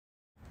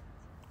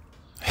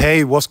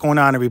Hey, what's going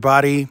on,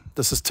 everybody?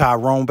 This is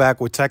Tyrone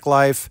back with Tech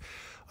Life.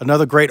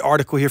 Another great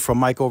article here from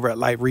Mike over at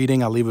Light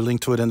Reading. I'll leave a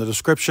link to it in the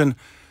description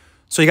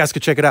so you guys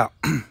can check it out.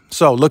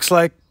 So, looks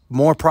like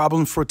more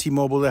problems for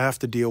T-Mobile to have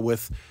to deal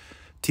with.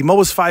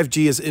 T-Mobile's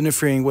 5G is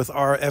interfering with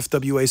our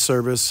FWA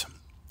service,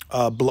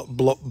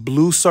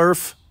 Blue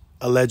Surf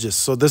alleges.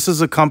 So, this is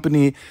a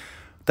company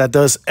that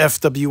does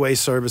FWA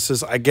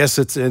services. I guess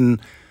it's in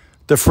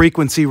the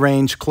frequency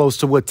range close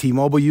to what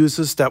T-Mobile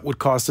uses. That would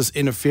cause this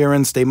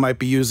interference. They might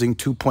be using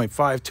 2.5,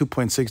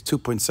 2.6,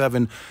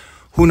 2.7,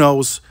 who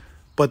knows?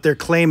 But they're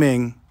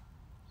claiming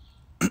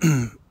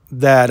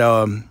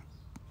that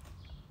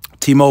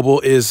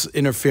T-Mobile is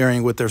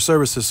interfering with their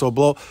services. So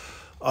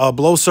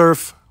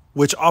BlowSurf,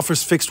 which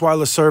offers fixed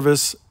wireless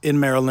service in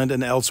Maryland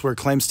and elsewhere,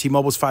 claims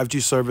T-Mobile's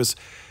 5G service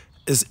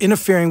is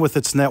interfering with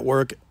its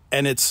network,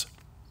 and it's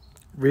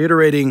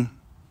reiterating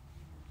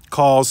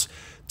calls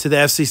to the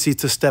FCC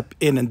to step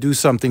in and do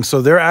something.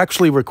 So they're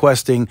actually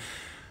requesting.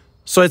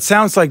 So it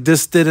sounds like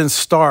this didn't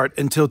start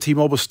until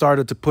T-Mobile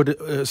started to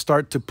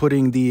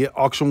putting the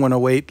Auction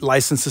 108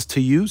 licenses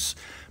to use,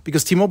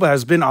 because T-Mobile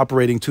has been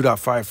operating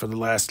 2.5 for the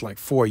last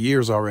 4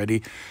 years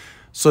already.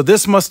 So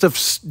this must have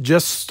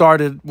just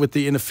started with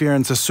the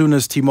interference as soon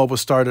as T-Mobile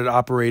started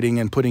operating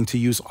and putting to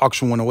use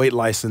Auction 108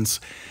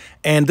 license.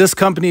 And this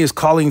company is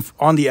calling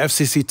on the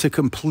FCC to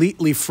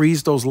completely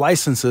freeze those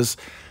licenses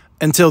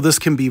until this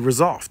can be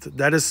resolved.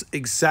 That is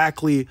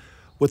exactly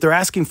what they're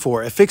asking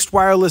for. A fixed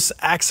wireless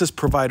access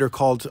provider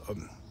called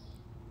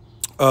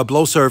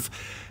BlowSurf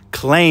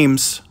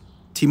claims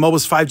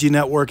T-Mobile's 5G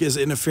network is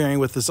interfering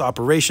with its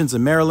operations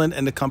in Maryland,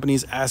 and the company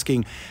is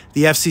asking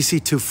the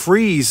FCC to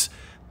freeze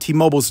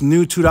T-Mobile's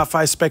new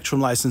 2.5 spectrum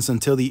license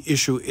until the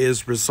issue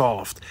is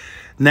resolved.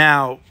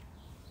 Now,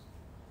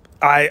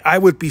 I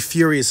would be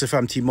furious if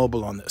I'm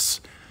T-Mobile on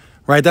this.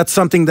 Right, that's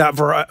something that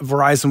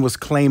Verizon was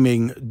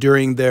claiming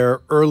during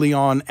their early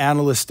on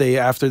analyst day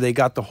after they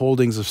got the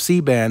holdings of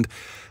C-band,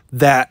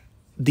 that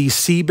the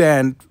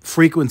C-band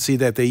frequency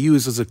that they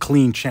use is a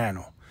clean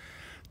channel.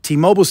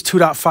 T-Mobile's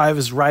 2.5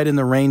 is right in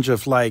the range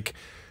of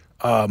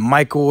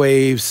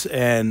microwaves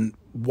and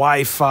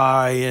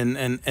Wi-Fi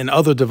and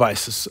other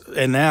devices,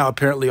 and now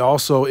apparently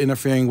also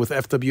interfering with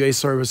FWA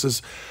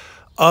services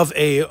of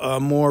a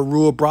more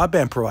rural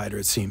broadband provider,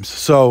 it seems.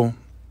 So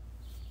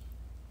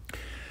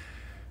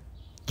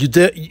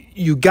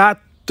you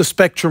got the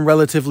spectrum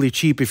relatively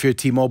cheap if you're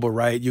T-Mobile,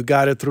 right? You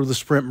got it through the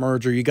Sprint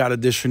merger. You got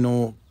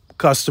additional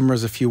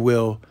customers, if you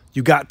will.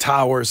 You got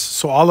towers.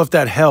 So all of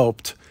that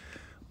helped.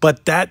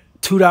 But that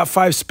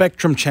 2.5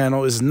 spectrum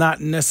channel is not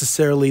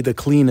necessarily the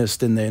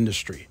cleanest in the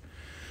industry.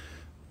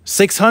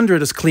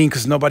 600 is clean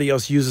because nobody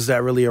else uses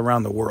that really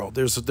around the world.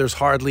 There's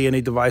hardly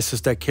any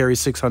devices that carry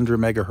 600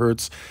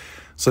 megahertz.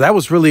 So that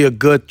was really a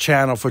good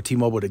channel for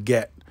T-Mobile to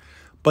get.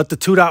 But the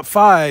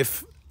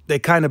 2.5... they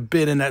kind of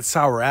bit in that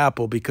sour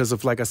apple because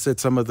of, like I said,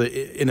 some of the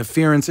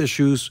interference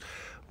issues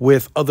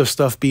with other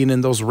stuff being in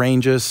those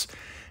ranges,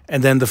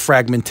 and then the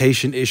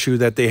fragmentation issue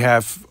that they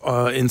have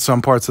in some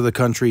parts of the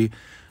country.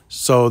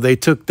 So they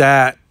took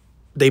that,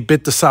 they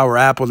bit the sour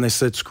apple, and they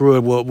said, screw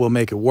it, we'll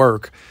make it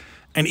work.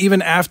 And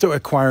even after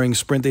acquiring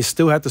Sprint, they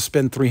still had to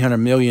spend $300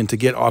 million to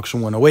get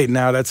Auction 108.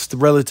 Now, that's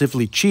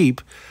relatively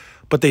cheap,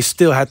 but they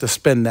still had to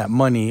spend that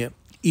money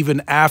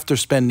even after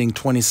spending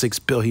 $26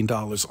 billion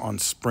on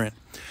Sprint.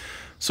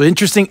 So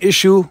interesting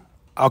issue.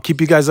 I'll keep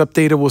you guys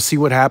updated. We'll see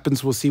what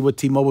happens. We'll see what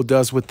T-Mobile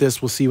does with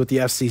this. We'll see what the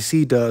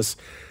FCC does.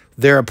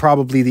 They're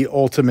probably the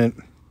ultimate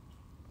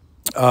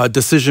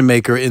decision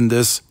maker in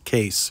this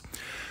case.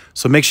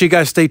 So make sure you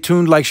guys stay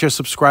tuned. Like, share,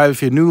 subscribe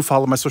if you're new.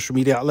 Follow my social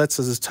media outlets.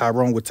 This is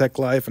Tyrone with Tech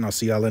Life, and I'll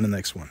see y'all in the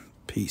next one.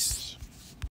 Peace.